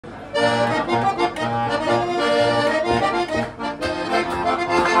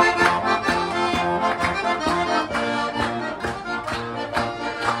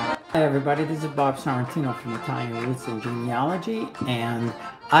everybody. This is Bob Sorrentino from Italian Roots and Genealogy, and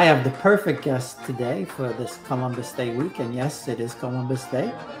I have the perfect guest today for this Columbus Day week. And yes, it is Columbus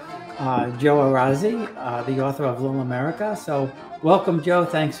Day. Joe Orazi, the author of Little America. So welcome, Joe.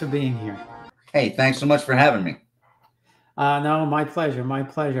 Thanks for being here. Hey, thanks so much for having me. No, my pleasure. My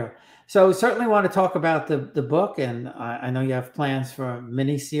pleasure. So certainly want to talk about the book, and I know you have plans for a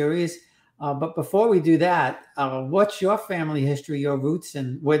mini-series. But before we do that, what's your family history, your roots,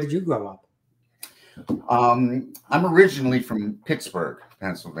 and where did you grow up? I'm originally from Pittsburgh,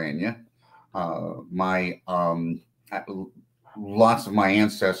 Pennsylvania. Lots of my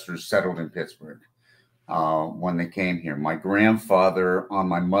ancestors settled in Pittsburgh when they came here. My grandfather on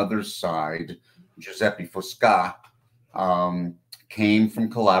my mother's side, Giuseppe Fosca, came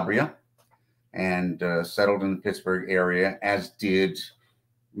from Calabria and settled in the Pittsburgh area, as did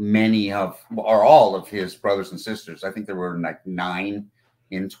many of, or all of his brothers and sisters. I think there were like 9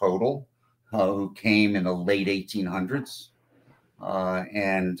 in total who came in the late 1800s.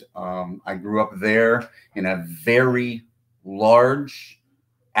 I grew up there in a very large,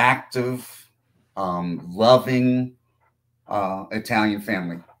 active, loving Italian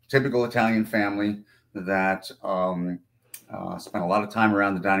family, typical Italian family that spent a lot of time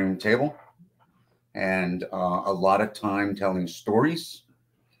around the dining room table and a lot of time telling stories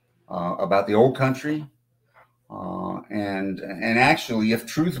about the old country, and actually, if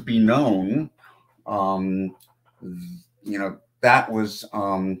truth be known, that was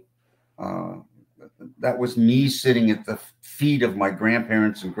me sitting at the feet of my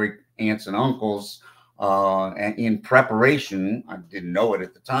grandparents and great aunts and uncles, and in preparation. I didn't know it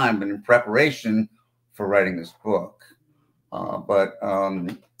at the time, but in preparation for writing this book.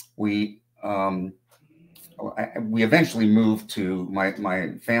 We eventually moved to, my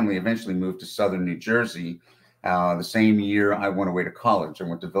family eventually moved to southern New Jersey. The same year I went away to college. I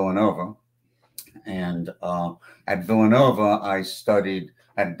went to Villanova. And at Villanova, I studied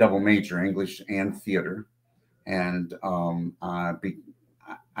at a double major, English and theater. And I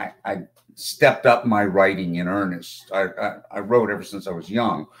stepped up my writing in earnest. I wrote ever since I was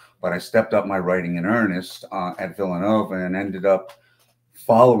young, but I stepped up my writing in earnest at Villanova and ended up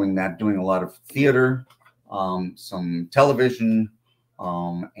following that, doing a lot of theater, some television,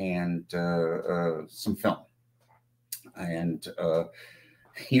 and some film. And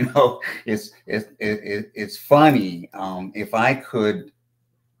it's funny. If I could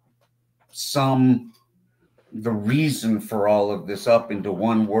sum the reason for all of this up into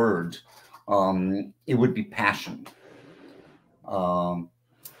one word, it would be passion. I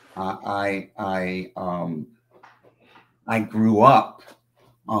grew up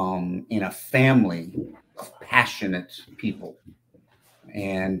in a family of passionate people,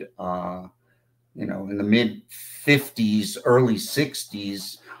 and in the mid 50s, early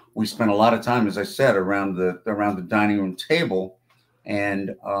 60s, we spent a lot of time, as I said, around the dining room table.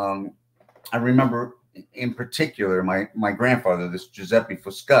 And I remember in particular my grandfather, this Giuseppe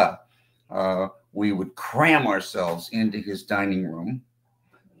Fosca. We would cram ourselves into his dining room,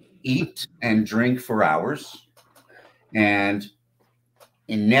 eat and drink for hours, and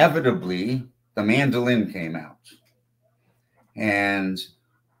inevitably the mandolin came out, and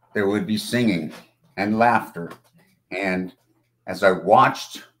there would be singing and laughter. And as I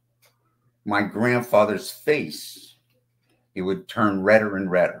watched my grandfather's face, it would turn redder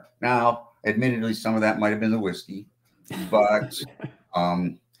and redder. Now, admittedly, some of that might have been the whiskey, but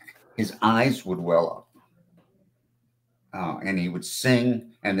his eyes would well up, and he would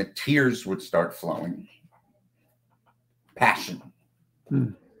sing, and the tears would start flowing. Passion.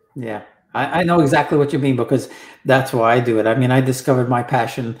 Yeah, I know exactly what you mean, because that's why I do it. I mean, I discovered my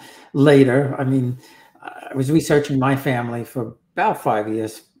passion later. I mean, I was researching my family for about 5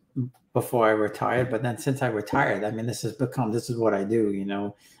 years before I retired. But then since I retired, I mean, this is what I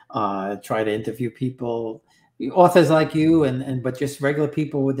do, try to interview people, authors like you, but just regular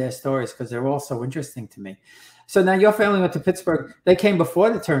people with their stories, because they're all so interesting to me. So now your family went to Pittsburgh. They came before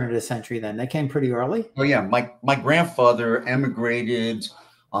the turn of the century then. They came pretty early? Oh, yeah. My grandfather emigrated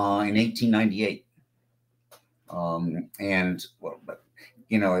in 1898.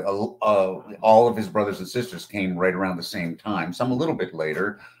 All of his brothers and sisters came right around the same time, some a little bit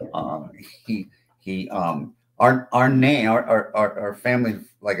later. Our family,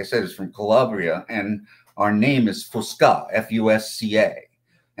 like I said, is from Calabria, and our name is Fosca, F-U-S-C-A.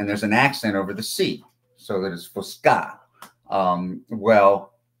 And there's an accent over the C, so that it's Fosca.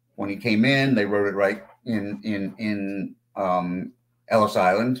 Well, when he came in, they wrote it right in Ellis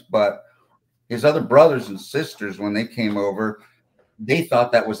Island, but his other brothers and sisters, when they came over, they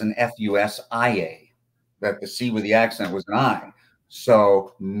thought that was an F-U-S-I-A, that the C with the accent was an I.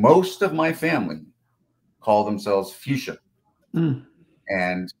 So most of my family call themselves Fuchsia. Mm.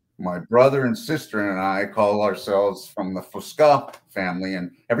 And my brother and sister and I call ourselves from the Fusca family.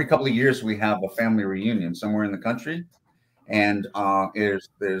 And every couple of years we have a family reunion somewhere in the country. And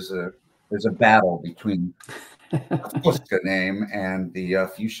there's a battle between the Fusca name and the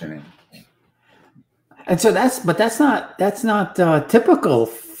Fuchsia name. And so that's not typical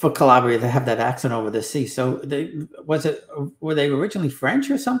for Calabria to have that accent over the sea. So were they originally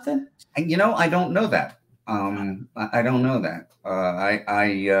French or something? And I don't know that. I don't know that.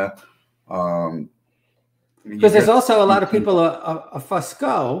 Because there's also a lot of people are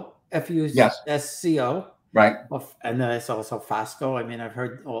Fusco, Yes, Fusco, right. and then it's also Fasco. I mean, I've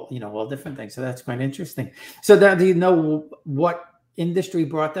heard all different things. So that's quite interesting. So do you know what industry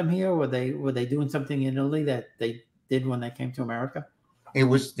brought them here? Were they doing something in Italy that they did when they came to America? It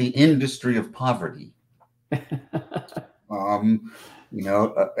was the industry of poverty.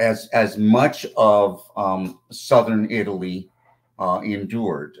 As much of southern Italy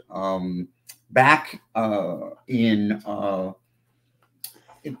endured. Back in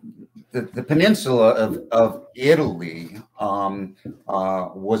the peninsula of Italy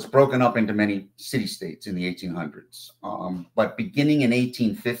was broken up into many city-states in the 1800s. But beginning in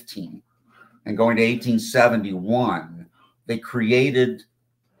 1815 and going to 1871, they created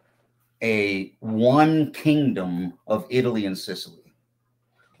one kingdom of Italy and Sicily.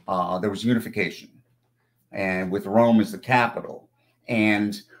 There was unification, and with Rome as the capital.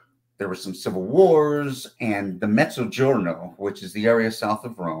 And there were some civil wars, and the Mezzogiorno, which is the area south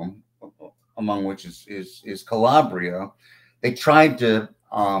of Rome, among which is Calabria, they tried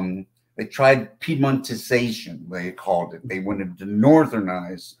Piedmontization, they called it. They wanted to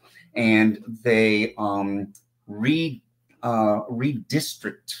northernize, and they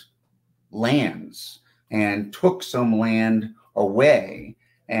redistrict lands and took some land away,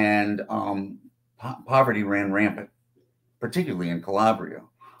 and poverty ran rampant, particularly in Calabria,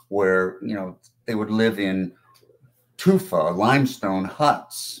 where they would live in tufa, limestone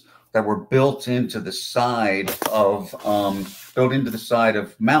huts that were built into the side of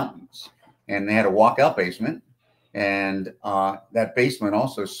mountains, and they had a walkout basement, and that basement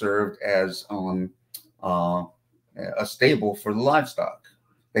also served as a stable for the livestock.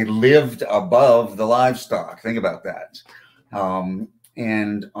 They lived above the livestock. Think about that.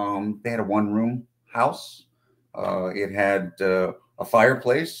 They had a one-room house. It had a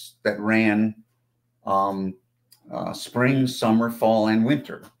fireplace that ran spring, summer, fall, and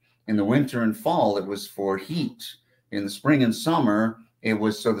winter. In the winter and fall, it was for heat. In the spring and summer, it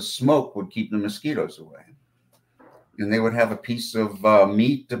was so the smoke would keep the mosquitoes away. And they would have a piece of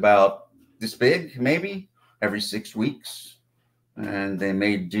meat about this big, maybe, every 6 weeks. And they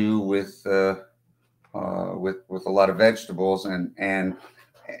made do with a lot of vegetables. And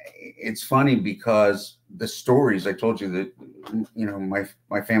it's funny because the stories, I told you that,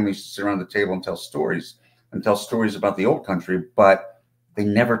 my family used to sit around the table and tell stories about the old country, but they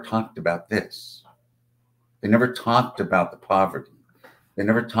never talked about this. They never talked about the poverty. They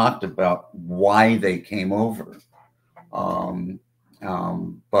never talked about why they came over.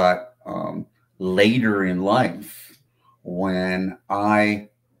 But later in life, when I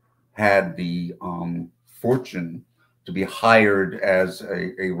had the fortune to be hired as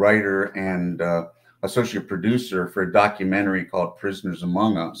a writer and associate producer for a documentary called Prisoners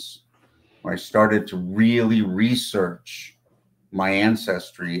Among Us, where I started to really research my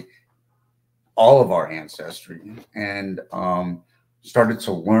ancestry, all of our ancestry, and started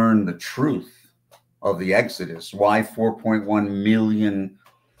to learn the truth of the Exodus, why 4.1 million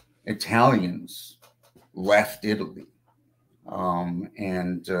Italians left Italy,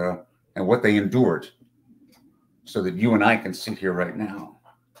 and what they endured, so that you and I can sit here right now.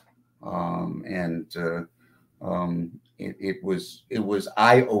 It was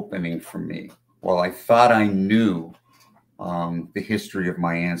eye-opening for me. While I thought I knew the history of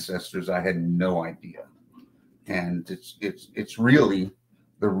my ancestors, I had no idea, and it's really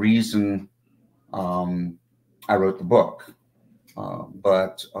the reason I wrote the book.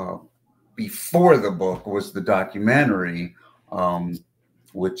 But before the book was the documentary,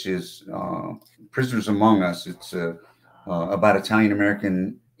 which is Prisoners Among Us. It's about Italian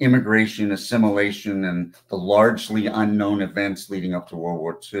American immigration, assimilation, and the largely unknown events leading up to World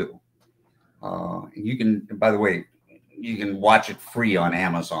War II. You can, by the way, you can watch it free on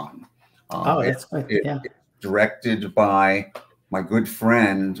Amazon. That's good. Yeah. It's directed by my good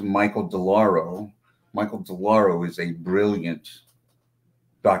friend, Michael DeLauro. Michael DeLauro is a brilliant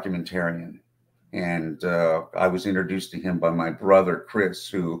documentarian. And I was introduced to him by my brother, Chris,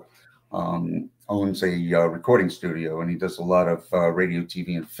 who owns a recording studio, and he does a lot of radio,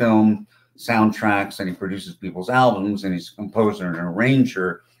 TV, and film soundtracks, and he produces people's albums, and he's a composer and an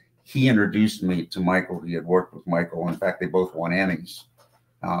arranger. He introduced me to Michael. He had worked with Michael. In fact, they both won Emmys.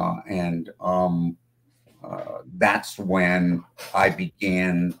 That's when I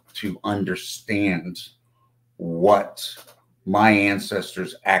began to understand what my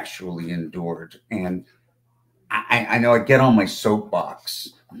ancestors actually endured. And I know I get on my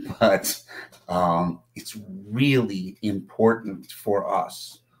soapbox, but it's really important for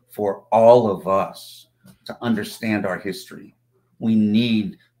us, for all of us, to understand our history. We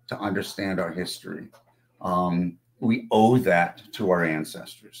need to understand our history. We owe that to our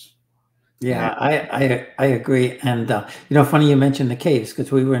ancestors. Yeah, I agree. And funny you mentioned the caves,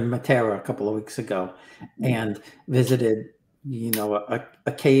 because we were in Matera a couple of weeks ago and visited,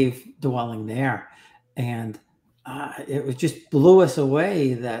 a cave dwelling there, and it was just blew us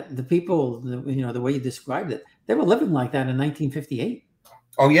away that the people, the way you described it, they were living like that in 1958.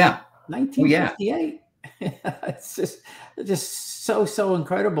 Oh yeah, 1958. It's just so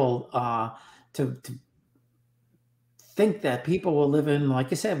incredible to think that people will live in,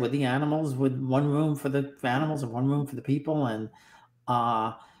 like you said, with the animals, with one room for the animals and one room for the people. And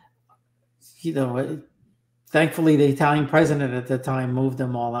thankfully the Italian president at the time moved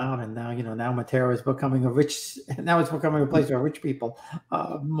them all out, and now Matera is becoming it's becoming a place for rich people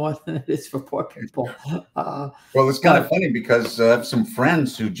more than it is for poor people. Well, it's kind of funny because I have some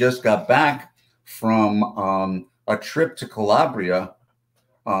friends who just got back from a trip to Calabria,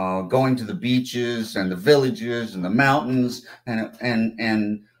 going to the beaches and the villages and the mountains,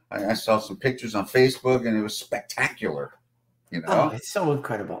 and I saw some pictures on Facebook, and it was spectacular. Oh, it's so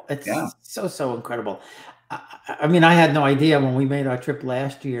incredible! It's so incredible. I mean, I had no idea when we made our trip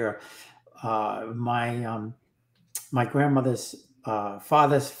last year. My grandmother's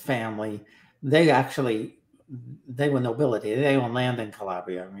father's family, they were nobility. They own land in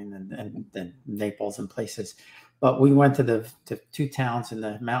Calabria, I mean, and Naples and places. But we went to the two towns in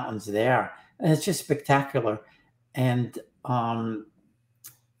the mountains there, and it's just spectacular. And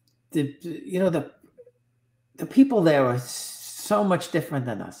the people there are so much different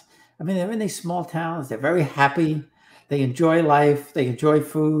than us. I mean, they're in these small towns. They're very happy. They enjoy life. They enjoy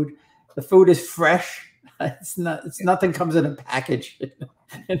food. The food is fresh. It's nothing comes in a package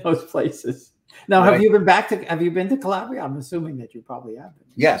in those places. Now, Right. Have you been to Calabria? I'm assuming that you probably have been.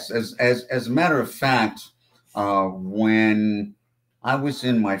 Yes, as a matter of fact, when I was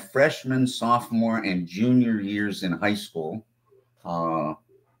in my freshman, sophomore, and junior years in high school,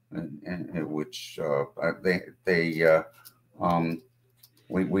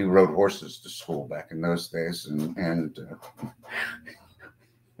 which we rode horses to school back in those days, and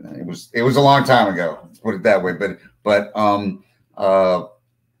it was a long time ago. Let's put it that way. But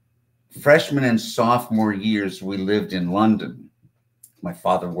freshman and sophomore years, we lived in London. My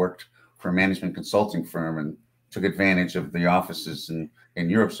father worked for a management consulting firm and took advantage of the offices in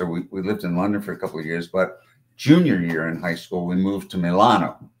Europe. So we lived in London for a couple of years. But junior year in high school, we moved to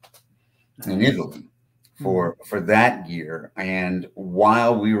Milano in Italy for that year. And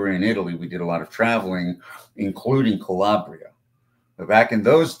while we were in Italy, we did a lot of traveling, including Calabria. But back in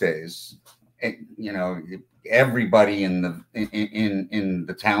those days, everybody in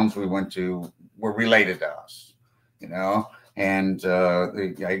the towns we went to were related to us, And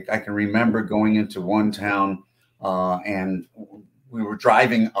I can remember going into one town, and we were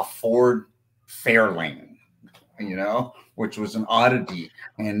driving a Ford Fairlane, which was an oddity,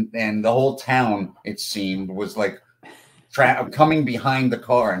 and the whole town, it seemed, was like coming behind the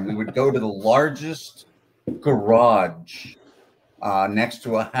car, and we would go to the largest garage next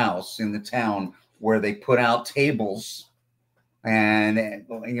to a house in the town where they put out tables, and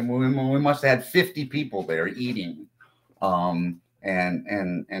we must have had 50 people there eating, and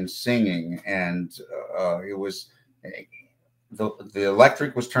singing, and it was the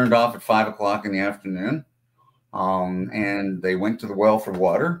electric was turned off at 5 o'clock in the afternoon, and they went to the well for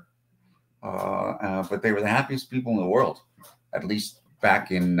water, but they were the happiest people in the world, at least back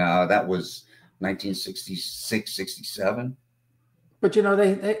in that was 1966, 67. But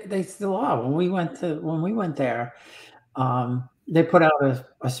they still are. When we went there, they put out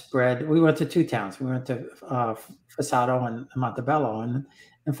a spread. We went to two towns. We went to Fossato and Montebello, and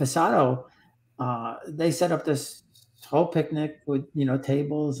in Fossato, they set up this whole picnic with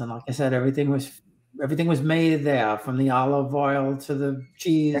tables, and like I said, everything was made there, from the olive oil to the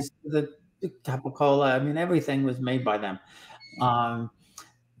cheese to the capicola. I mean, everything was made by them.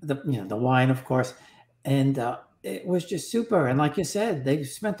 The wine, of course, and it was just super. And like you said, they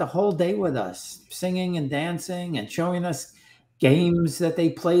spent the whole day with us, singing and dancing and showing us games that they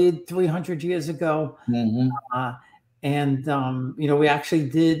played 300 years ago. Mm-hmm. Uh, and we actually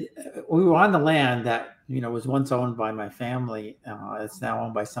did. We were on the land that was once owned by my family. It's now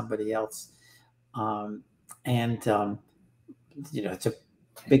owned by somebody else, um, and it's a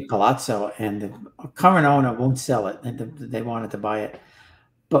big palazzo, and the current owner won't sell it, and they wanted to buy it.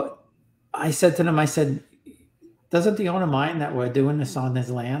 But I said to them, I said, "Doesn't the owner mind that we're doing this on his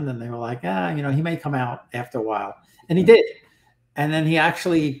land?" And they were like, he may come out after a while, and he did. And then he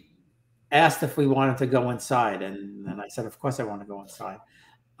actually asked if we wanted to go inside, and I said, of course I want to go inside.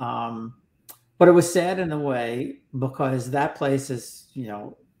 But it was sad in a way, because that place is,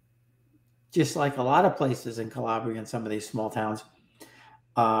 just like a lot of places in Calabria and some of these small towns.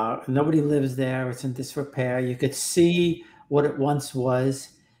 Nobody lives there. It's in disrepair. You could see what it once was.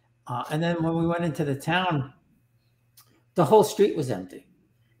 And then when we went into the town, the whole street was empty,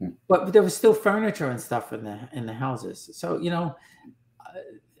 but there was still furniture and stuff in the houses. So,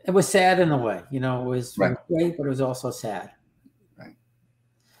 it was sad in a way. It was great, but it was also sad.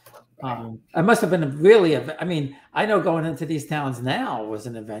 It must have been really, I know going into these towns now was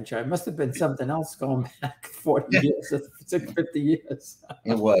an adventure. It must have been something else going back 40 years, 50 years.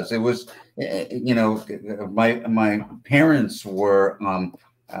 It was, my parents were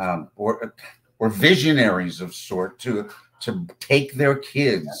visionaries of sort to take their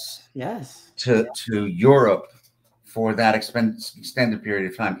kids to Europe for that extended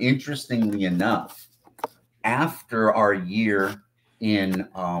period of time. Interestingly enough, after our year in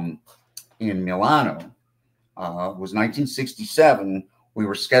Milano, was 1967. We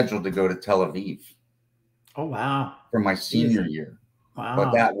were scheduled to go to Tel Aviv. Oh wow! For my senior year. Wow!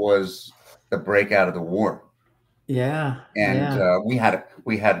 But that was the breakout of the war. Yeah. And we had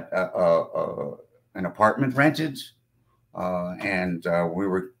an apartment rented, and we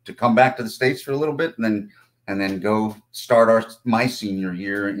were to come back to the States for a little bit, and then go start my senior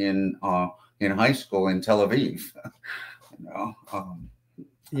year in high school in Tel Aviv.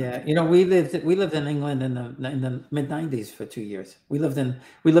 Yeah, we lived in England in the mid '90s for 2 years. We lived in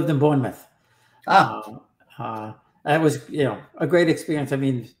Bournemouth. That was a great experience. I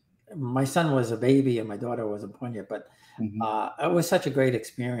mean, my son was a baby and my daughter wasn't born yet, but it was such a great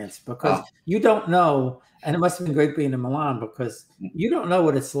experience, because you don't know, and it must have been great being in Milan, because you don't know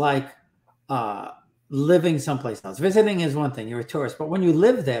what it's like living someplace else. Visiting is one thing; you're a tourist, but when you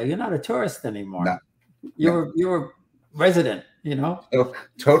live there, you're not a tourist anymore. No. You're a resident. So,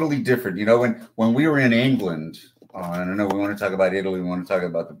 totally different. When we were in England, I don't know, we want to talk about Italy, we want to talk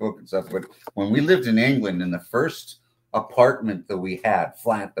about the book and stuff, but when we lived in England, in the first apartment that we had,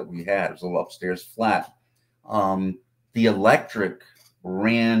 flat that we had, it was a little upstairs flat, the electric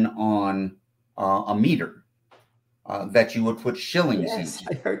ran on a meter that you would put shillings into.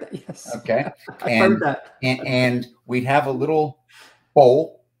 I heard that. Yes. Okay. I heard that. And we'd have a little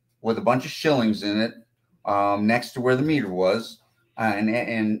bowl with a bunch of shillings in it, next to where the meter was,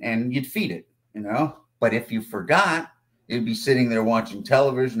 and you'd feed it, But if you forgot, you'd be sitting there watching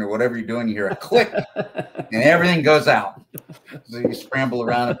television or whatever you're doing. You hear a click, and everything goes out. So you scramble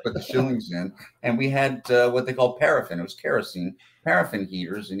around and put the shillings in. And we had what they call paraffin. It was kerosene, paraffin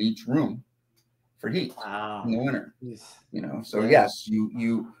heaters in each room for heat in the winter. So yes,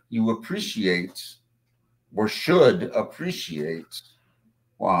 you appreciate, or should appreciate,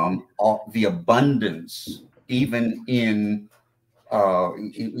 the abundance, even in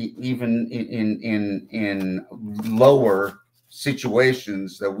lower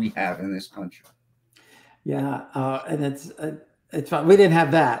situations that we have in this country. Yeah, and it's fun. We didn't have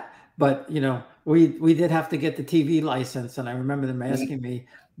that, but we did have to get the TV license, and I remember them asking me,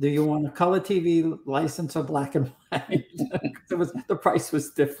 "Do you want a color TV license or black and white?" The price was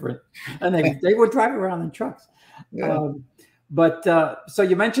different, and they would drive around in trucks. Yeah. But so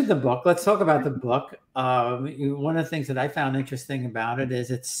you mentioned the book. Let's talk about the book. One of the things that I found interesting about it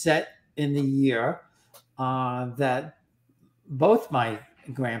is it's set in the year that both my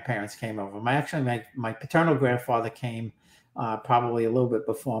grandparents came over. My paternal grandfather came probably a little bit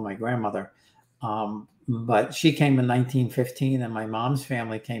before my grandmother, but she came in 1915, and my mom's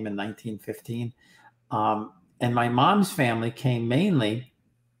family came in 1915. And my mom's family came mainly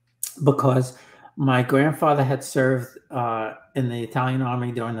because my grandfather had served in the Italian army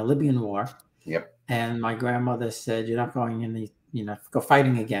during the Libyan War. Yep. And my grandmother said, "You're not going in go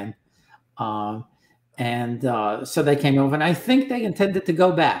fighting again." So they came over, and I think they intended to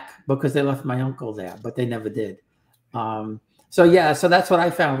go back because they left my uncle there, but they never did. So that's what I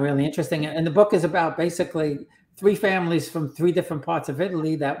found really interesting. And the book is about basically 3 families from 3 different parts of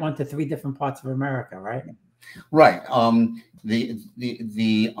Italy that went to 3 different parts of America, right? Right.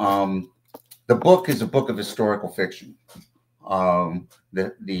 The book is a book of historical fiction.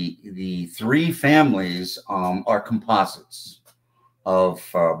 The three families are composites of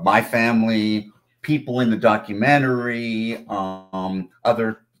my family, people in the documentary,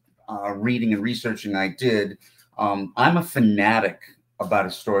 other reading and researching I did. I'm a fanatic about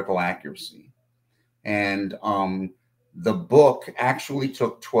historical accuracy, and the book actually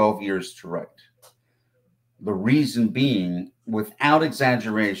took 12 years to write. The reason being, without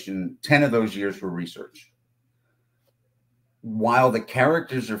exaggeration, 10 of those years were research. While the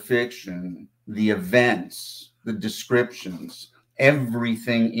characters are fiction, the events, the descriptions,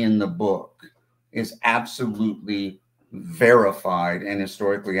 everything in the book is absolutely verified and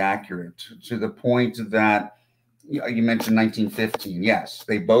historically accurate, to the point that you mentioned 1915. Yes,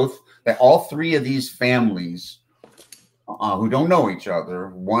 all three of these families who don't know each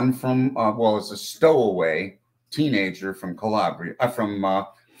other. One from is a stowaway teenager from Calabria, from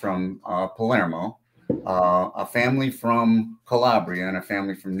Palermo, a family from Calabria, and a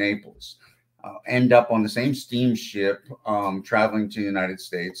family from Naples. End up on the same steamship traveling to the United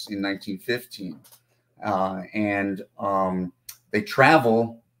States in 1915, and they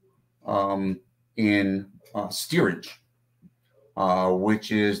travel in steerage,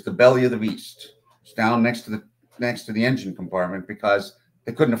 which is the belly of the beast. It's down next to the engine compartment because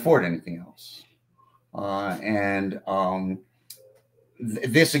they couldn't afford anything else.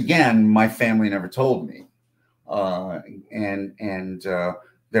 This again, my family never told me.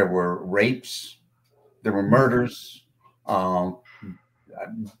 There were rapes, there were murders,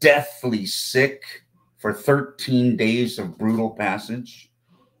 deathly sick for 13 days of brutal passage.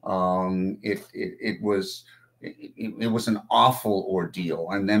 It was an awful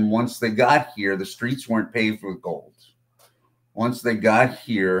ordeal. And then once they got here, the streets weren't paved with gold. Once they got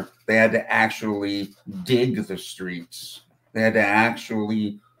here, they had to actually dig the streets. They had to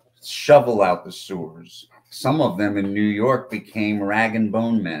actually shovel out the sewers. Some of them in New York became rag and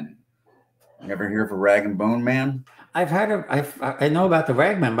bone men. You ever hear of a rag and bone man? I know about the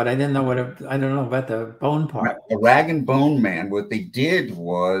ragman, but I don't know about the bone part. A rag and bone man, what they did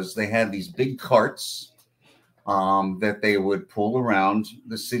was they had these big carts that they would pull around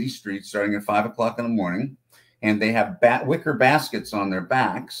the city streets starting at 5 o'clock in the morning. And they have wicker baskets on their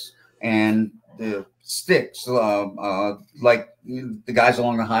backs and the sticks like the guys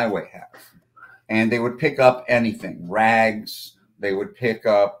along the highway have. And they would pick up anything, rags. They would pick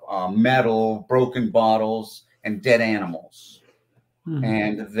up metal, broken bottles, and dead animals. Mm-hmm.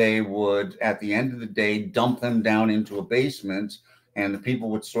 And they would, at the end of the day, dump them down into a basement, and the people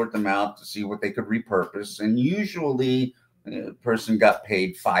would sort them out to see what they could repurpose. And usually the person got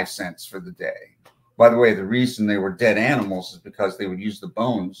paid 5 cents for the day. By the way, the reason they were dead animals is because they would use the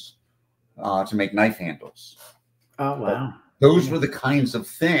bones to make knife handles. Oh, wow. Those were the kinds of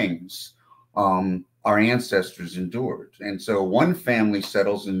things our ancestors endured. And so one family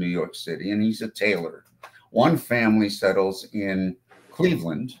settles in New York City, and he's a tailor. One family settles in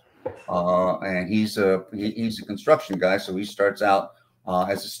Cleveland, and he's a construction guy. So he starts out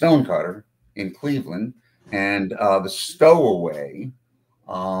as a stonecutter in Cleveland, and the stowaway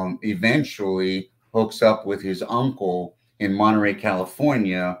eventually hooks up with his uncle in Monterey,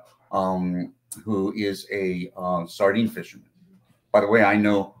 California, who is a sardine fisherman. By the way, I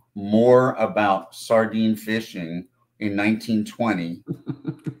know more about sardine fishing in 1920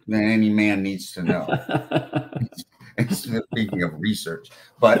 than any man needs to know. Speaking of research,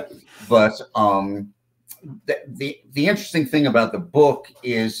 but the interesting thing about the book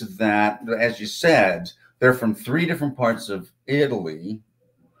is that, as you said, they're from 3 different parts of Italy,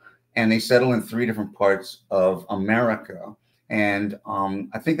 and they settle in 3 different parts of America. And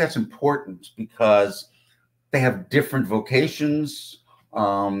I think that's important because they have different vocations,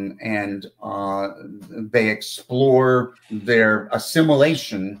 and they explore their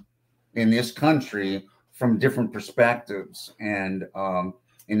assimilation in this country from different perspectives. And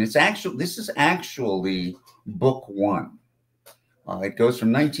this is actually book 1. It goes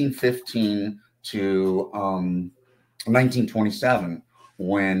from 1915 to 1927,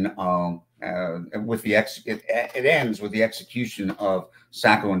 when it ends with the execution of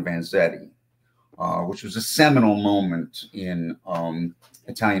Sacco and Vanzetti, which was a seminal moment in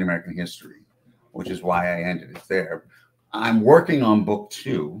Italian American history, which is why I ended it there. I'm working on book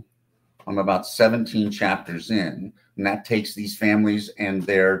 2. I'm about 17 chapters in, and that takes these families and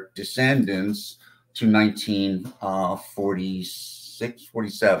their descendants to 1946,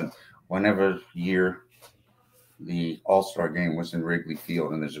 47, whenever year the All-Star game was in Wrigley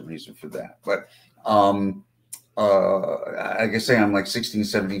Field, and there's a reason for that. But I can say I'm like 16,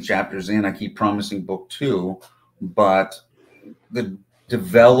 17 chapters in. I keep promising book 2, but the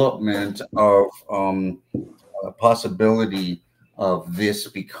development of possibility of this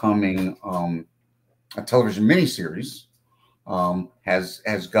becoming a television miniseries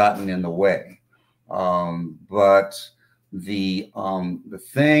has gotten in the way. But the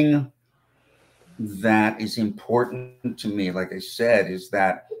thing that is important to me, like I said, is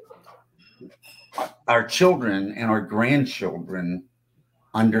that our children and our grandchildren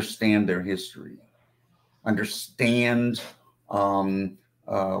understand their history, understand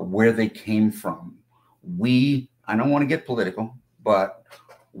where they came from. I don't want to get political, but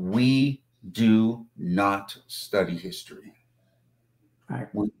we do not study history. Right.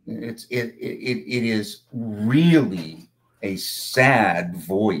 It is really a sad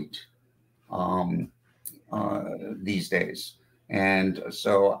void these days. And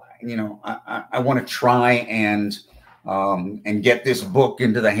so, I want to try and get this book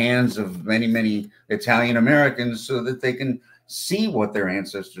into the hands of many, many Italian Americans so that they can see what their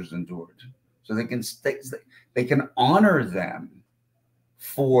ancestors endured, so they can honor them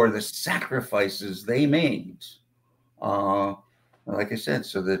for the sacrifices they made. Like I said,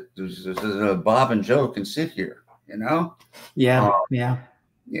 so that Bob and Joe can sit here, Yeah.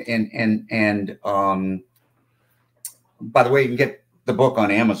 And by the way, you can get the book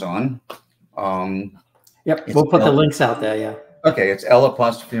on Amazon. Yep, we'll put the links out there. Yeah. Okay, it's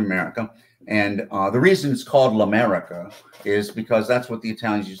L''America, and the reason it's called L'America is because that's what the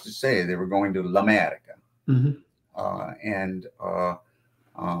Italians used to say. They were going to L'America, and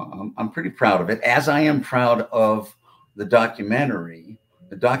I'm pretty proud of it, as I am proud of the documentary.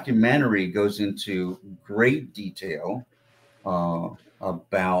 The documentary goes into great detail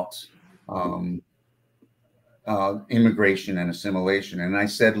about immigration and assimilation. And I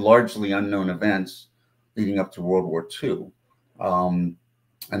said largely unknown events leading up to World War II.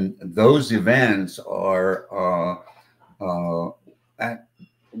 And those events are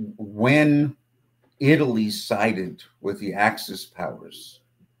when Italy sided with the Axis powers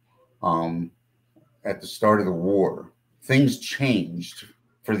at the start of the war, things changed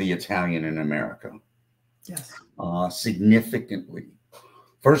for the Italian in America. Yes. Significantly.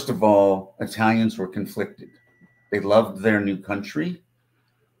 First of all, Italians were conflicted. They loved their new country,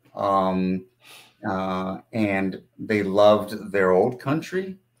 and they loved their old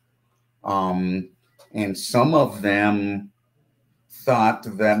country. And some of them thought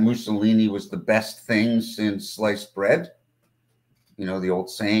that Mussolini was the best thing since sliced bread. The old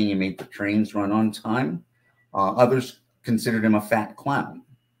saying, "You made the trains run on time." Others considered him a fat clown.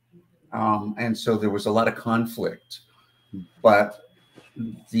 And so there was a lot of conflict. But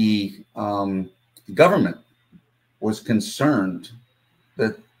the government was concerned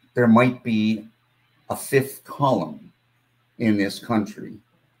that there might be a fifth column in this country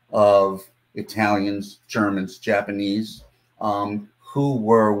of Italians, Germans, Japanese, who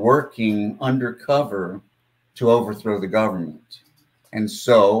were working undercover to overthrow the government. And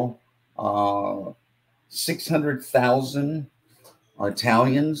so 600,000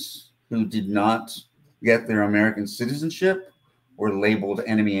 Italians who did not get their American citizenship were labeled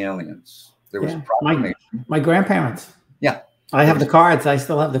enemy aliens. There was a proclamation. My grandparents. Yeah. I have the cards. I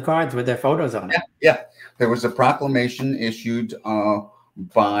still have the cards with their photos on it. Yeah. There was a proclamation issued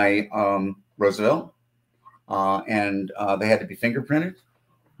by Roosevelt, and they had to be fingerprinted.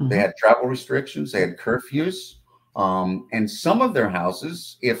 They had travel restrictions. They had curfews. And some of their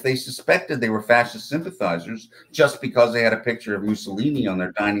houses, if they suspected they were fascist sympathizers, just because they had a picture of Mussolini on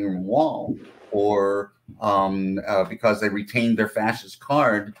their dining room wall, or because they retained their fascist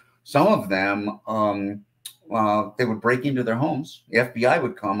card, some of them, they would break into their homes. The FBI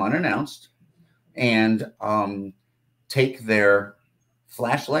would come unannounced and take their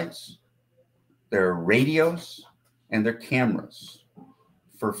flashlights, their radios, and their cameras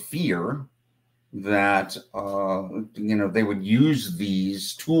for fear that they would use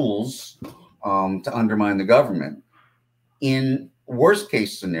these tools to undermine the government. In worst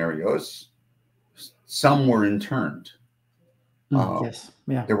case scenarios, some were interned. Yes.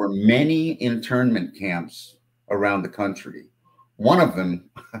 Yeah. There were many internment camps around the country. One of them,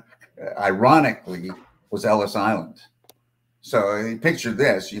 ironically, was Ellis Island. So picture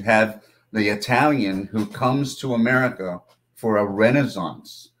this: you have the Italian who comes to America for a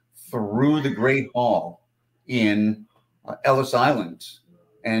Renaissance through the Great Hall in Ellis Island.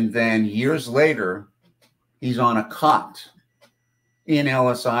 And then years later, he's on a cot in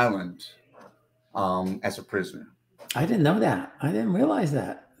Ellis Island as a prisoner. I didn't know that. I didn't realize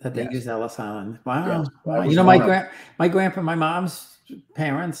that they used Ellis Island. Wow. Yes. Wow. My grandpa, my mom's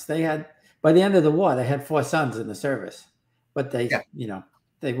parents, they had, by the end of the war, they had 4 sons in the service. But they,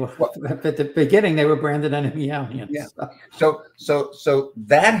 they were, at the beginning, they were branded enemy aliens. Yeah. So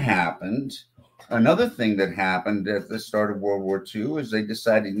that happened. another thing that happened at the start of World War II is they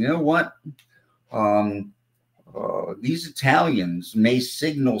decided, you know what? These Italians may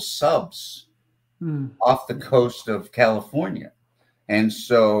signal subs off the coast of California. And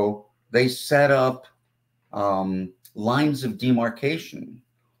so they set up lines of demarcation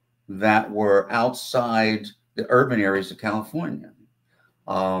that were outside the urban areas of California.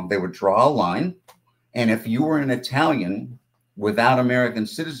 They would draw a line, and if you were an Italian without American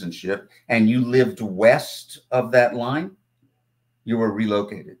citizenship and you lived west of that line, you were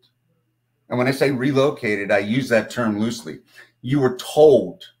relocated. And when I say relocated, I use that term loosely. You were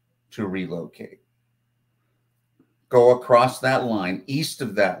told to relocate. Go across that line, east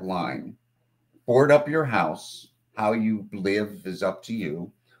of that line, board up your house. How you live is up to you.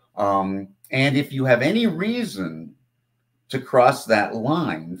 And if you have any reason to cross that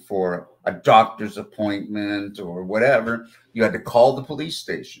line for a doctor's appointment or whatever, you had to call the police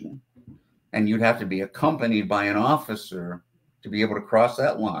station, and you'd have to be accompanied by an officer to be able to cross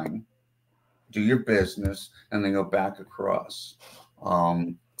that line, do your business, and then go back across.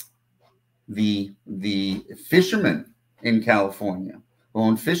 The fishermen in California who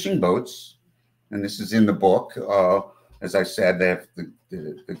own fishing boats, and this is in the book. As I said, they have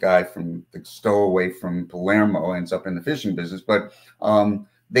the guy from the stowaway from Palermo ends up in the fishing business, but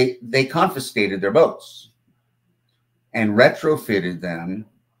they confiscated their boats and retrofitted them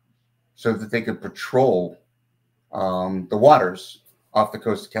so that they could patrol the waters off the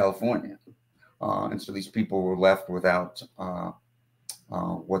coast of California. And so these people were left without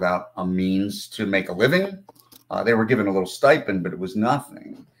a means to make a living. They were given a little stipend, but it was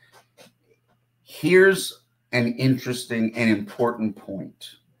nothing. Here's an interesting and important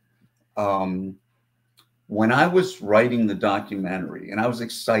point. When I was writing the documentary, and I was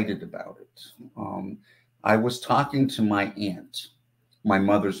excited about it, I was talking to my aunt, my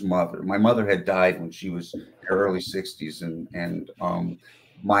mother's mother. My mother had died when she was in her early 60s, and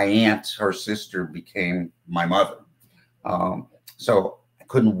my aunt, her sister, became my mother. So I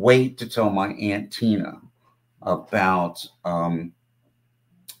couldn't wait to tell my Aunt Tina about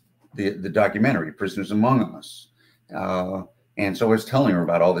the documentary, Prisoners Among Us. And so I was telling her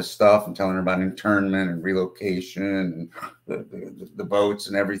about all this stuff and telling her about internment and relocation and the boats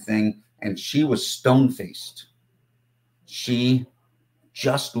and everything. And she was stone-faced. She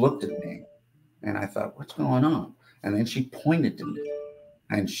just looked at me, and I thought, what's going on? And then she pointed to me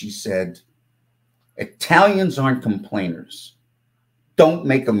and she said, Italians aren't complainers. Don't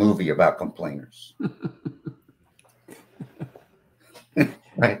make a movie about complainers.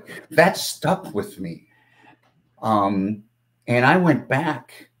 Right. That stuck with me. And I went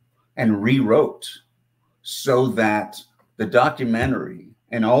back and rewrote so that the documentary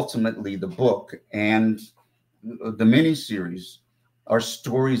and ultimately the book and the miniseries are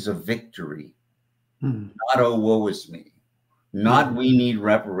stories of victory. Not, oh, woe is me. Not, we need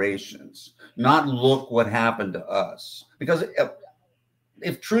reparations. Not, look what happened to us. Because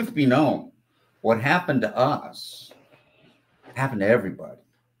if truth be known, what happened to us happened to everybody.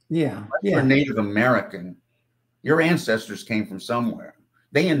 Yeah. If you're Native American, your ancestors came from somewhere.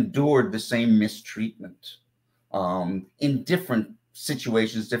 They endured the same mistreatment in different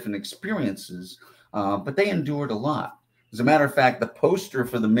situations, different experiences, but they endured a lot. As a matter of fact, the poster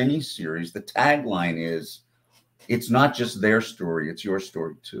for the miniseries, the tagline is, it's not just their story, it's your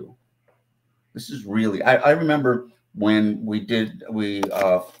story too. This is really, I remember when we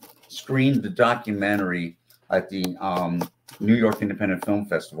screened the documentary at the New York Independent Film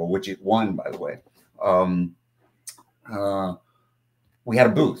Festival, which it won, by the way. We had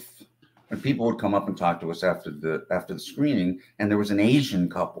a booth, and people would come up and talk to us after the screening. And there was an Asian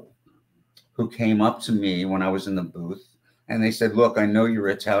couple who came up to me when I was in the booth, and they said, "Look, I know you're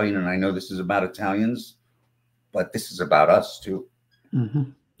Italian, and I know this is about Italians, but this is about us too."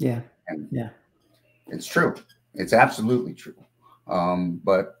 Yeah, and yeah, it's true. It's absolutely true.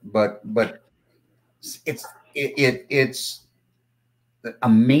 But it's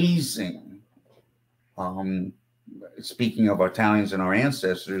amazing. Speaking of Italians and our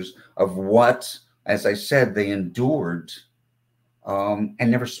ancestors, of what, as I said, they endured and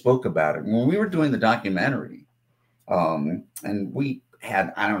never spoke about it. When we were doing the documentary, and we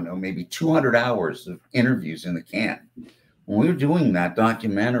had, I don't know, maybe 200 hours of interviews in the can. When we were doing that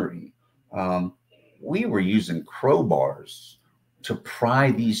documentary, we were using crowbars to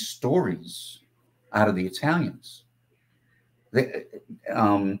pry these stories out of the Italians. They,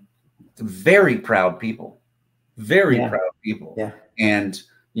 very proud people. Very proud people. Yeah. And,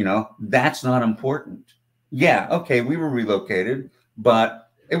 you know, that's not important. Yeah, okay, we were relocated, but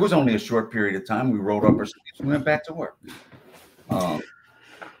it was only a short period of time. We rolled up our sleeves and went back to work. You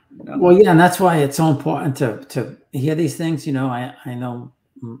Well, yeah, and that's why it's so important to hear these things. I know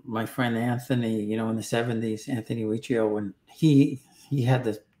my friend Anthony. In the '70s, Anthony Riccio, when he had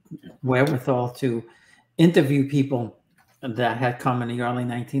the wherewithal to interview people that had come in the early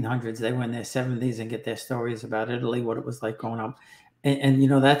 1900s. They were in their 70s and get their stories about Italy, what it was like growing up.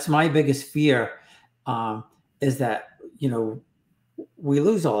 And that's my biggest fear, is that, we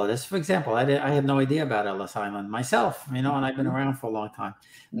lose all of this. For example, I had no idea about Ellis Island myself, and I've been around for a long time.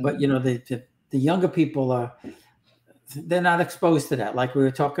 But, the younger people they're not exposed to that. Like we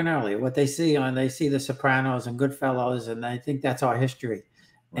were talking earlier, what they see they see the Sopranos and Goodfellas, and they think that's our history.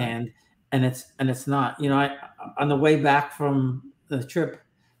 Right. And it's not. On the way back from the trip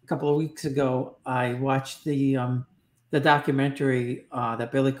a couple of weeks ago, I watched the documentary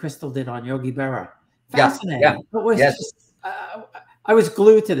that Billy Crystal did on Yogi Berra. Fascinating. Yeah. It was just, I was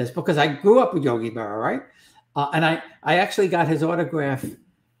glued to this because I grew up with Yogi Berra, right? And I actually got his autograph.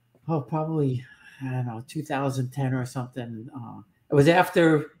 Probably, I don't know, 2010 or something. It was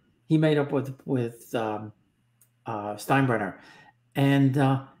after he made up with Steinbrenner, and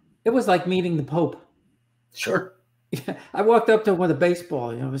it was like meeting the Pope. Sure. I walked up to him with a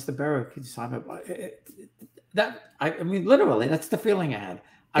baseball. Mr. Berra, could you sign up? I mean, literally, that's the feeling I had.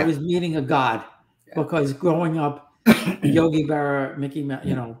 Yeah. I was meeting a god, because growing up, Yogi Berra, Mickey Mouse,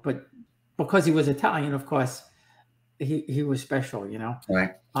 but because he was Italian, of course, he was special,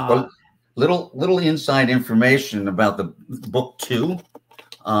 Right. Well, little inside information about the book 2.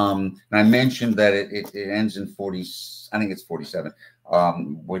 And I mentioned that it ends in 40. I think it's 47,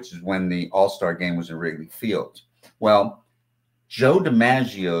 which is when the All-Star game was in Wrigley Field. Well, Joe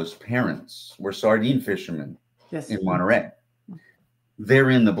DiMaggio's parents were sardine fishermen in Monterey. They're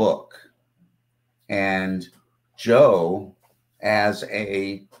in the book. And Joe, as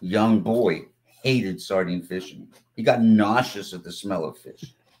a young boy, hated sardine fishing. He got nauseous at the smell of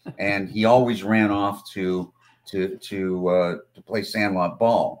fish, and he always ran off to play sandlot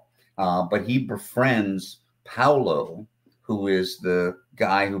ball. But he befriends Paolo, who is the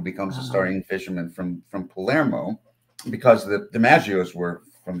guy who becomes a sardine fisherman from Palermo, because the DiMaggios were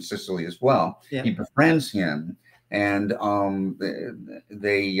from Sicily as well. Yeah. He befriends him, and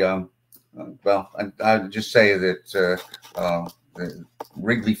well, I would just say that the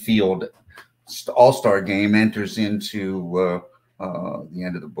Wrigley Field All-Star game enters into the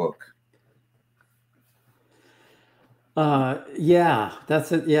end of the book. Yeah,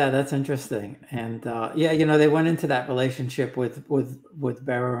 that's it. Yeah, that's interesting. And they went into that relationship with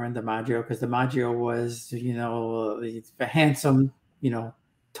Berra and DiMaggio, because DiMaggio was, a handsome,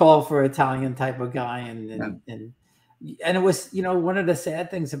 tall for Italian type of guy, and it was, one of the sad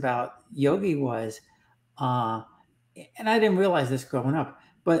things about Yogi was, and I didn't realize this growing up,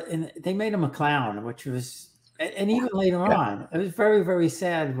 but they made him a clown, which was, and even later on, it was very, very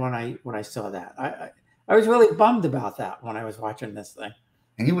sad when I saw that. I was really bummed about that when I was watching this thing.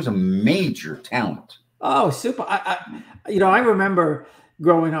 And he was a major talent. Oh, super. I remember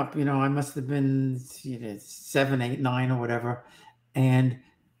growing up, I must have been 7, 8, 9 or whatever. And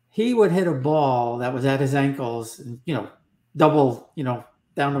he would hit a ball that was at his ankles, and, double,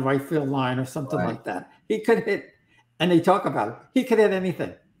 down the right field line or something like that. He could hit, and they talk about it. He could hit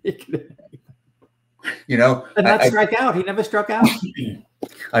anything. He could hit anything. And not strike out. He never struck out.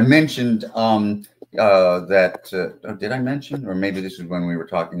 I mentioned that did I mention, or maybe this is when we were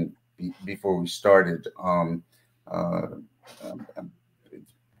talking before we started,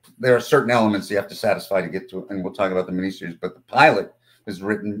 there are certain elements you have to satisfy to get to, and we'll talk about the miniseries, but the pilot was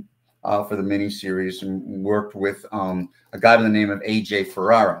written for the miniseries and worked with a guy by the name of A.J.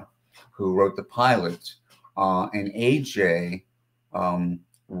 Ferrara, who wrote the pilot, and A.J.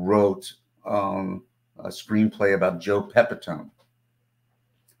 wrote a screenplay about Joe Pepitone,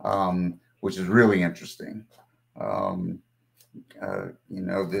 which is really interesting. There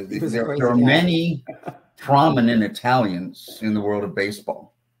are many prominent Italians in the world of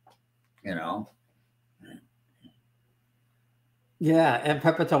baseball, Yeah, and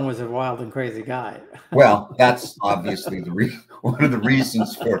Pepitone was a wild and crazy guy. Well, that's obviously one of the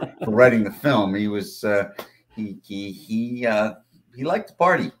reasons for writing the film. He was he liked to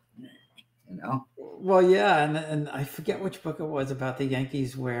party, Well, yeah, and I forget which book it was about the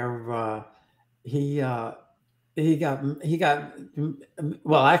Yankees where he got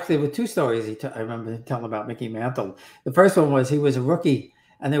well, actually with 2 stories I remember him telling about Mickey Mantle. The first one was he was a rookie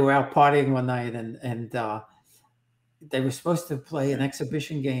and they were out partying one night, and they were supposed to play an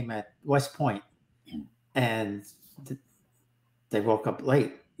exhibition game at West Point, and they woke up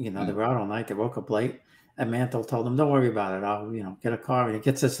late. They were out all night. They woke up late, and Mantle told them, "Don't worry about it. I'll get a car." And he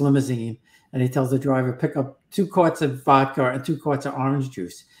gets this limousine, and he tells the driver, "Pick up 2 quarts of vodka and 2 quarts of orange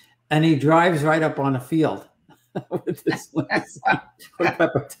juice." and he drives right up on a field with this limousine with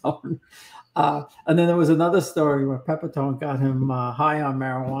Peppertone. And then there was another story where Peppertone got him high on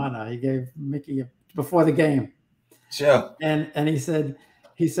marijuana. He gave Mickey before the game, Sure. and he said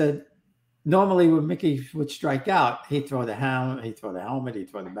normally when Mickey would strike out, he'd throw the helmet, he'd throw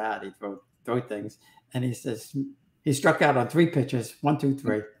the bat, he'd throw things. And he says he struck out on 3 pitches, 1, 2,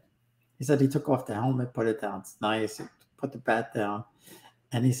 3. He said he took off the helmet, put it down. It's nice. He put the bat down.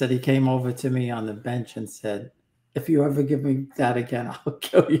 And he said he came over to me on the bench and said, "If you ever give me that again, I'll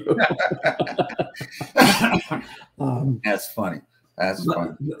kill you." That's funny. That's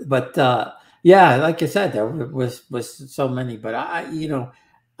funny. But yeah, like I said, there was so many. But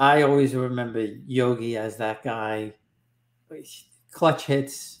I always remember Yogi as that guy, clutch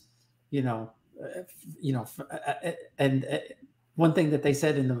hits, and one thing that they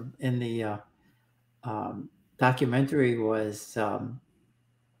said in the documentary was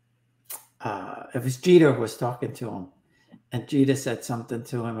it was Jeter was talking to him, and Jeter said something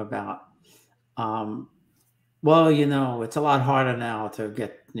to him about, well, it's a lot harder now to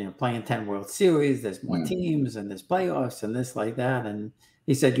get, playing 10 World Series. There's more teams and there's playoffs and this like that. And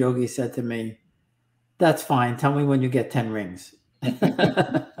he said, Yogi said to me, "That's fine. Tell me when you get 10 rings."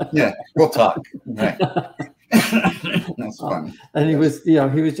 Yeah, we'll talk. Right. That's funny. And he was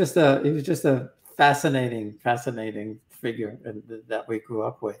just a fascinating figure that we grew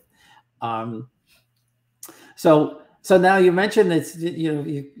up with. So now you mentioned it's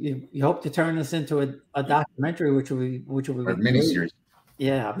you hope to turn this into a documentary, which will be a miniseries.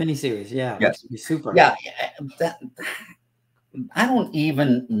 Yeah, a miniseries. Yeah, yes, which would be super. Yeah, I don't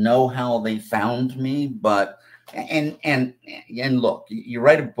even know how they found me, but and look, you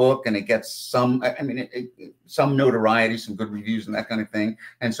write a book and it gets some notoriety, some good reviews and that kind of thing,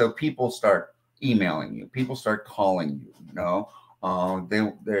 and so people start emailing you, people start calling you.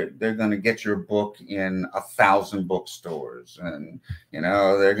 They're going to get your book in 1,000 bookstores, and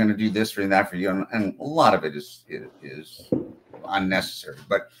they're going to do this for that for you, and a lot of it is unnecessary.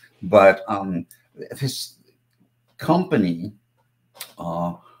 But this company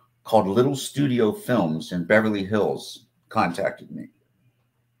called Little Studio Films in Beverly Hills contacted me,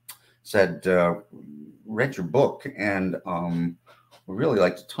 said, "Read your book and we really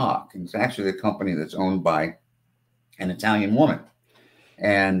like to talk." And it's actually a company that's owned by an Italian woman.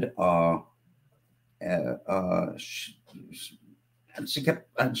 And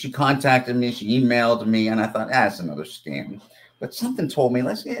she contacted me, she emailed me, and I thought, that's another scam. But something told me,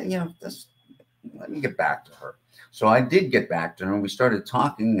 let me get back to her. So I did get back to her, and we started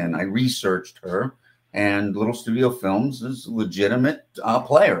talking, and I researched her. And Little Studio Films is a legitimate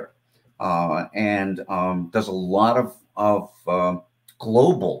player, and does a lot of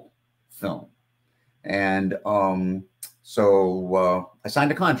global film. And so I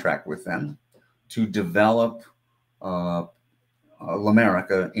signed a contract with them to develop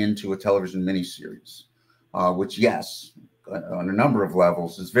L'America into a television miniseries, which, yes, on a number of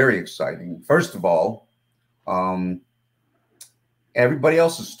levels is very exciting. First of all, everybody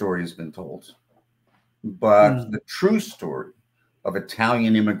else's story has been told, but the true story of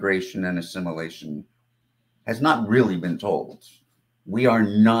Italian immigration and assimilation has not really been told. We are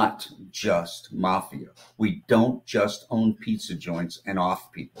not just mafia. We don't just own pizza joints and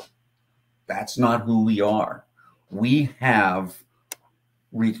off people. That's not who we are. We have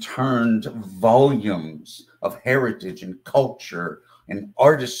returned volumes of heritage and culture and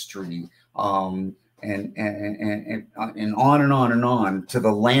artistry, and on and on to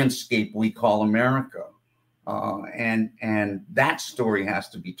the landscape we call America. And that story has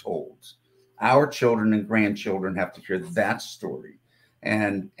to be told. Our children and grandchildren have to hear that story.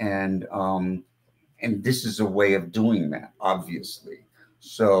 And this is a way of doing that, obviously.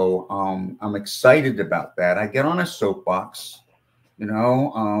 So I'm excited about that. I get on a soapbox,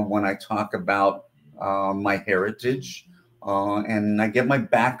 when I talk about my heritage, and I get my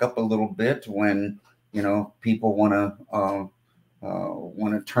back up a little bit when people want to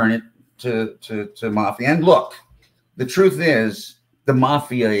turn it to mafia. And look, the truth is, the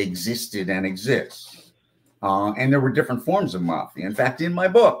mafia existed and exists. And there were different forms of mafia. In fact, in my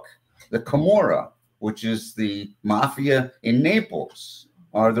book, the Camorra, which is the mafia in Naples,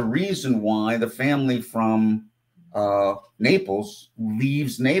 are the reason why the family from Naples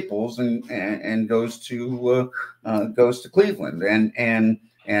leaves Naples and goes to Cleveland. And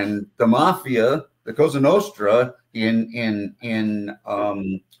the mafia, the Cosa Nostra in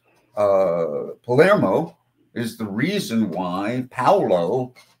Palermo, is the reason why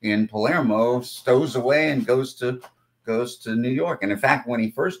Paolo in Palermo stows away and goes to New York. And in fact, when he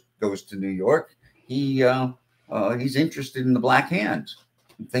first goes to New York, he's interested in the Black Hand.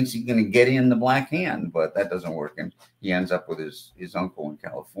 thinks he's going to get in the Black Hand, but that doesn't work, and he ends up with his uncle in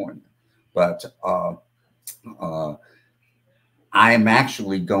California. But I'm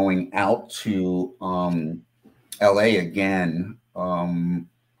actually going out to LA again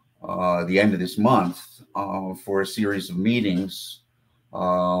the end of this month for a series of meetings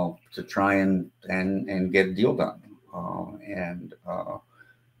to try and get a deal done.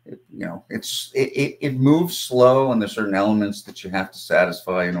 It moves slow, and there's certain elements that you have to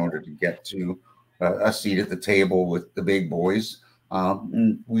satisfy in order to get to a seat at the table with the big boys.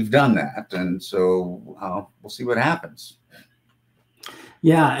 And we've done that, and so we'll see what happens.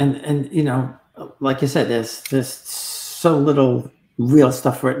 Yeah, and you know, like you said, there's so little real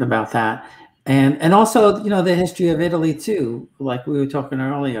stuff written about that, and also, you know, the history of Italy too. Like we were talking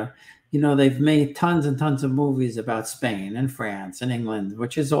earlier, you know, they've made tons and tons of movies about Spain and France and England,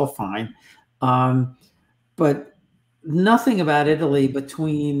 which is all fine, but nothing about Italy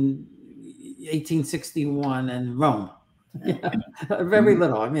between 1861 and Rome. Yeah, very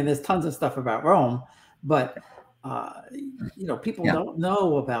little. I mean, there's tons of stuff about Rome, but you know, people don't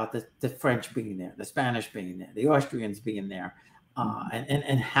know about the French being there, the Spanish being there, the Austrians being there,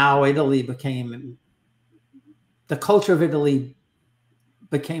 and how Italy became, the culture of Italy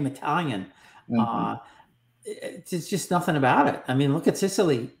became Italian. It's just nothing about it. I mean, look at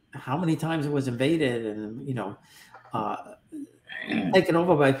Sicily, how many times it was invaded and, you know, taken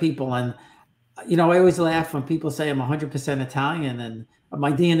over by people. And, you know, I always laugh when people say I'm 100% Italian and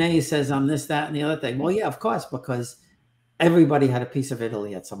my DNA says I'm this, that, and the other thing. Well, yeah, of course, because everybody had a piece of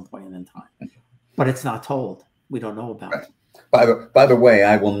Italy at some point in time, but it's not told. We don't know about it. By the way,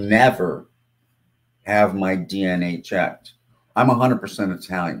 I will never have my DNA checked. I'm 100%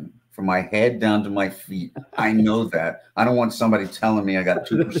 Italian from my head down to my feet. I know that. I don't want somebody telling me I got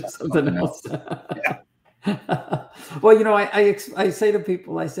 2% something else. Well, you know, I say to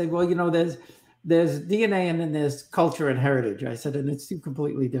people, I say, well, you know, there's DNA and then there's culture and heritage. I said, and it's two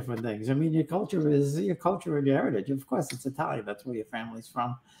completely different things. I mean, your culture is your culture and your heritage. Of course, it's Italian. That's where your family's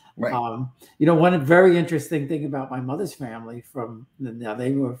from. Right. You know, one very interesting thing about my mother's family now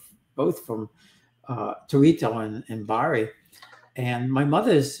they were both from Torito and Bari, and my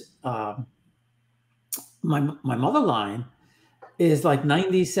mother's my mother line is like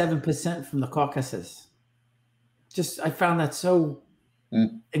 97% from the Caucasus. I found that so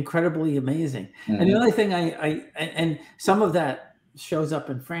incredibly amazing. And the only thing and some of that shows up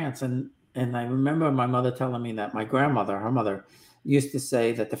in France. And I remember my mother telling me that her mother used to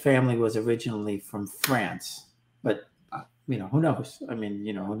say that the family was originally from France, but you know, who knows? I mean,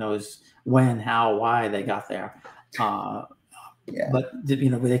 you know, who knows when, how, why they got there. But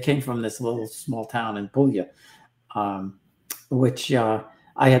you know, they came from this little small town in Puglia, which I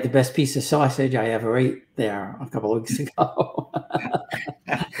had the best piece of sausage I ever ate there a couple of weeks ago.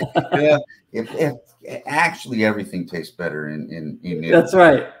 Actually, everything tastes better in Italy. That's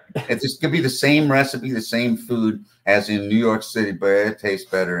right. It could be the same recipe, the same food as in New York City, but it tastes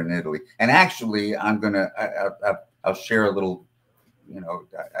better in Italy. And actually, I'll share a little. You know,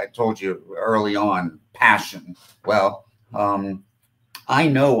 I told you early on, passion. Well, I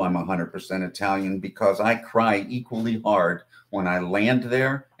know I'm 100% Italian because I cry equally hard when I land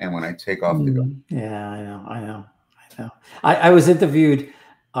there and when I take off the go. Yeah, I know. I was interviewed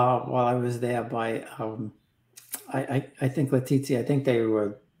while I was there by I think Letizia. I think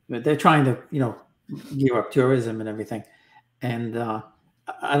they're trying to, you know, gear up tourism and everything. And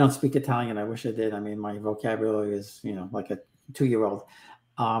I don't speak Italian. I wish I did. I mean, my vocabulary is, you know, like a 2-year-old.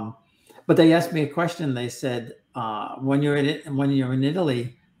 But they asked me a question. They said, when you're in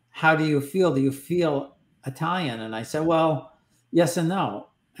Italy, how do you feel? Do you feel Italian? And I said, well, yes and no.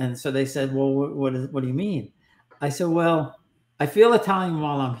 And so they said, well, what do you mean? I said, well, I feel Italian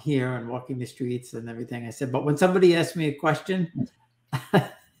while I'm here and walking the streets and everything. I said, but when somebody asks me a question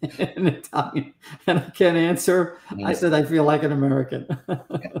in Italian and I can't answer, I said, I feel like an American.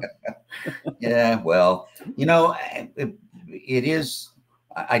 Yeah, well, you know, it is.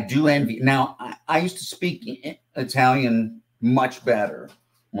 I do envy. Now, I used to speak Italian much better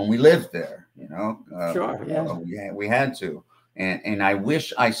when we lived there. You know, sure, yeah, we had to, and I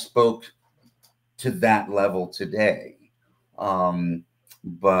wish I spoke to that level today.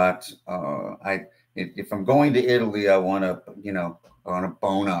 But if I'm going to Italy, I want to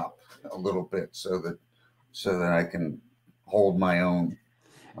bone up a little bit so that I can hold my own.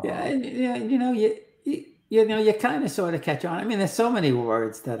 Yeah, you know, you kind of sort of catch on. I mean, there's so many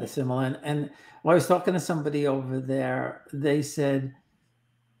words that are similar. And when I was talking to somebody over there, they said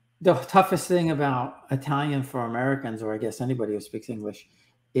the toughest thing about Italian for Americans, or I guess anybody who speaks English,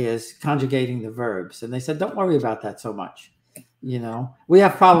 is conjugating the verbs. And they said, don't worry about that so much. You know, we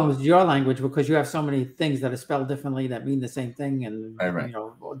have problems with your language because you have so many things that are spelled differently that mean the same thing, and Right. you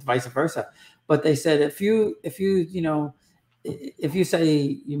know, vice versa. But they said you know, if you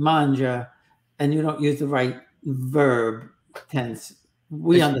say you manja and you don't use the right verb tense,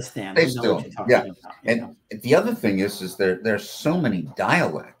 we They, understand. they We know what still, you're yeah. talking about. You know. And the other thing is there's so many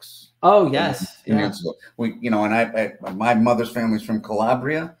dialects Oh in the yes, yeah. peninsula. We, you know, and my mother's family's from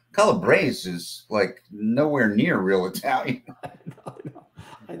Calabria. Calabrese is like nowhere near real Italian. I know, I know.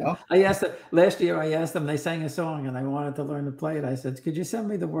 I know. You I asked them last year. I asked them. They sang a song, and I wanted to learn to play it. I said, "Could you send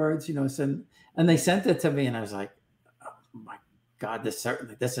me the words?" You know, send. And they sent it to me, and I was like, "Oh my God, this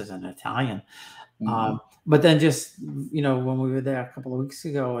is an Italian." know? But then just you know, when we were there a couple of weeks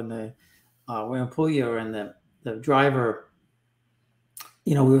ago, and we're in Puglia, and the driver,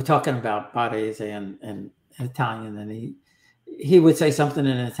 you know, we were talking about Barese and Italian, and he would say something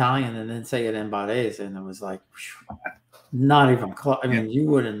in Italian and then say it in Barese, and it was like. Whew, not even close. I Yeah. mean, you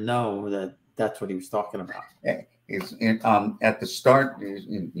wouldn't know that that's what he was talking about. It's at the start,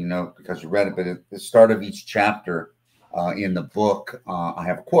 you know, because you read it, but at the start of each chapter in the book, I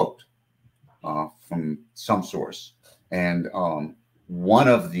have a quote from some source, and one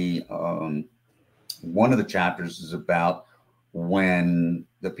of the chapters is about when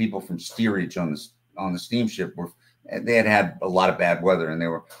the people from steerage on the steamship they had a lot of bad weather, and they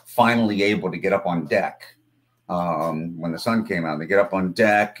were finally able to get up on deck when the sun came out. They get up on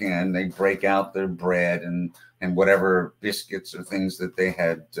deck and they break out their bread and whatever biscuits or things that they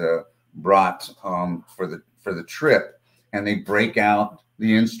had brought for the trip, and they break out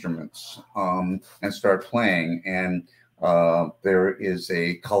the instruments and start playing. And there is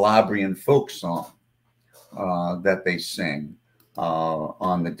a Calabrian folk song that they sing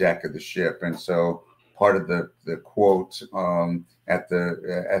on the deck of the ship, and so part of the quote at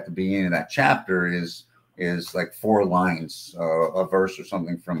the beginning of that chapter is like 4 lines, a verse or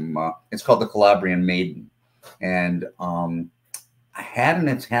something from it's called the Calabrian Maiden. And I had an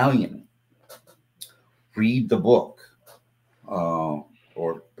Italian read the book,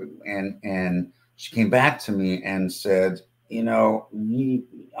 and she came back to me and said, you know,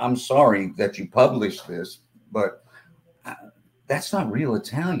 I'm sorry that you published this, but that's not real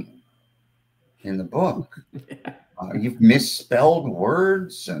Italian in the book. You've misspelled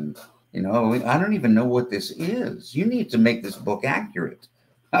words, and you know, I don't even know what this is. You need to make this book accurate.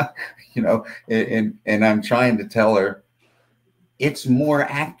 You know, and I'm trying to tell her it's more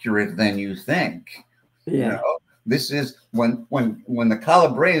accurate than you think. Yeah. You know, this is when the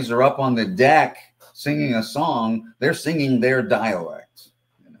Calabrese are up on the deck singing a song, they're singing their dialect.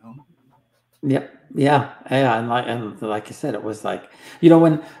 You know. Yep. Yeah. Yeah. And like I said, it was like, you know,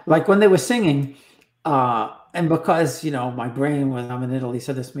 when they were singing, and because, you know, my brain when I'm in Italy,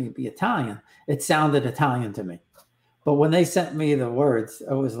 so this may be Italian, it sounded Italian to me. But when they sent me the words,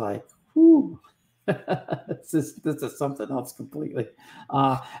 I was like, whoo, this is something else completely.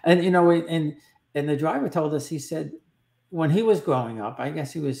 And, you know, and the driver told us, he said, when he was growing up, I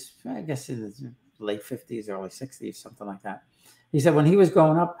guess in his late 50s, early 60s, something like that. He said when he was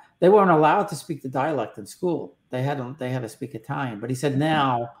growing up, they weren't allowed to speak the dialect in school. They had to speak Italian. But he said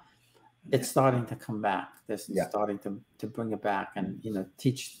now it's starting to come back. They're starting to bring it back, and you know,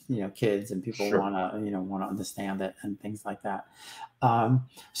 teach, you know, kids and people Sure. want to understand it and things like that.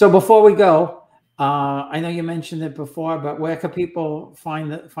 So before we go, I know you mentioned it before, but where can people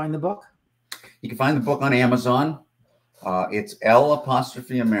find the book? You can find the book on Amazon. It's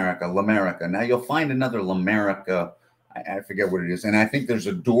L''America, L'America. Now you'll find another L'America. I forget what it is, and I think there's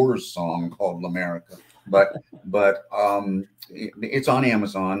a Doors song called L'America. But it's on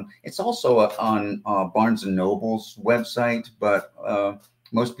Amazon. It's also on Barnes and Noble's website, but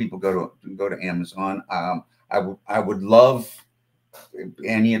most people go to Amazon. I would love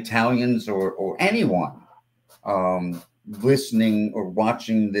any Italians or anyone listening or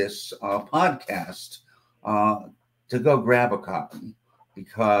watching this podcast to go grab a copy,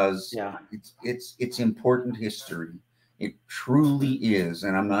 because it's important history. It truly is,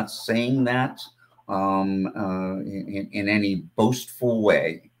 and I'm not saying that in any boastful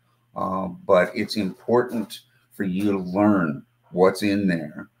way, but it's important for you to learn what's in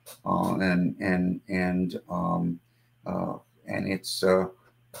there, and it's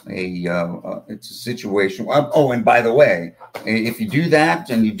it's a situation. Oh, and by the way, if you do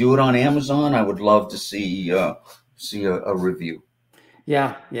that and you do it on Amazon, I would love to see a review.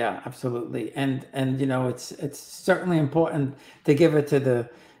 Yeah, absolutely. And you know, it's certainly important to give it to the,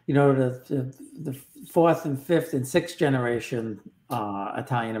 you know, the 4th and 5th and 6th generation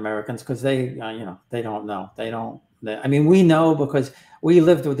Italian Americans, because they you know, they don't know. I mean, we know because we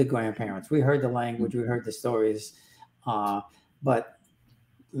lived with the grandparents. We heard the language, we heard the stories. But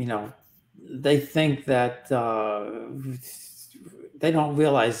they think that they don't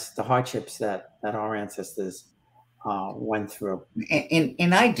realize the hardships that our ancestors went through.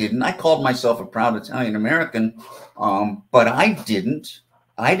 And I didn't. I called myself a proud Italian American, but I didn't.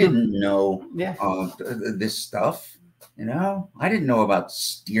 I didn't know Yeah. this stuff. I didn't know about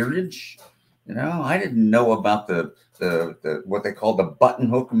steerage. I didn't know about the what they call the button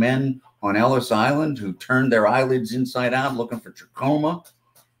hook men on Ellis Island who turned their eyelids inside out looking for trachoma.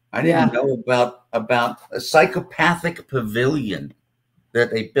 I didn't know about a psychopathic pavilion that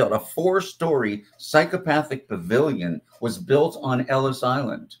they built. A 4-story psychopathic pavilion was built on Ellis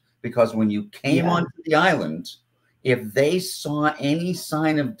Island because when you came onto the island, if they saw any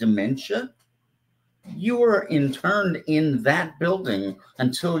sign of dementia, you were interned in that building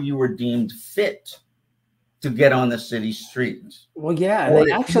until you were deemed fit to get on the city streets. Well, yeah,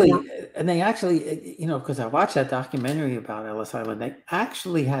 and they actually, because I watched that documentary about Ellis Island, they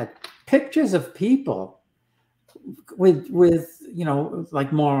actually had pictures of people with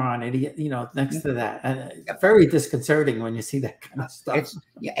like moron idiot, next to that, and very disconcerting when you see that kind of stuff.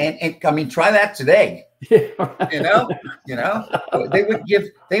 And I mean, try that today. They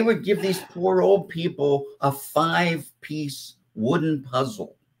would give these poor old people a 5-piece wooden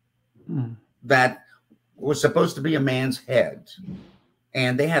puzzle that was supposed to be a man's head,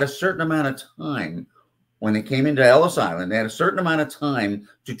 and they had a certain amount of time when they came into Ellis Island. They had a certain amount of time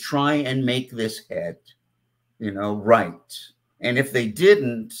to try and make this head right. And if they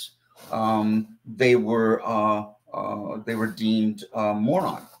didn't, they were deemed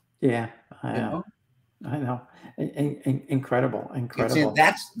moron. Yeah, I know. Incredible.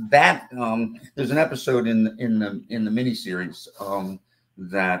 There's an episode in the miniseries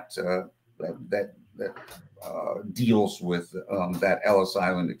that deals with that Ellis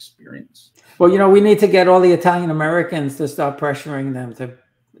Island experience. Well, we need to get all the Italian Americans to start pressuring them to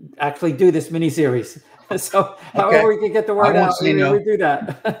actually do this miniseries. So however we can get the word out, we do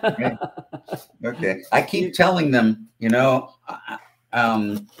that. Okay. I keep telling them,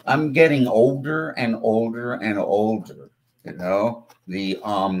 I'm getting older and older and older. The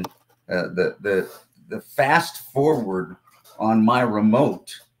fast forward on my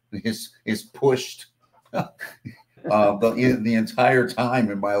remote is pushed the entire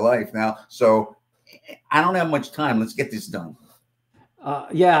time in my life now. So I don't have much time. Let's get this done.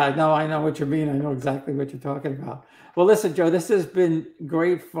 Yeah, no, I know what you mean. I know exactly what you're talking about. Well, listen, Joe, this has been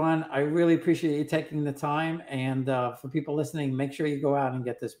great fun. I really appreciate you taking the time. And for people listening, make sure you go out and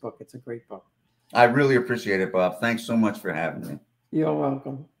get this book. It's a great book. I really appreciate it, Bob. Thanks so much for having me. You're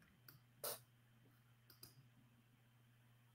welcome.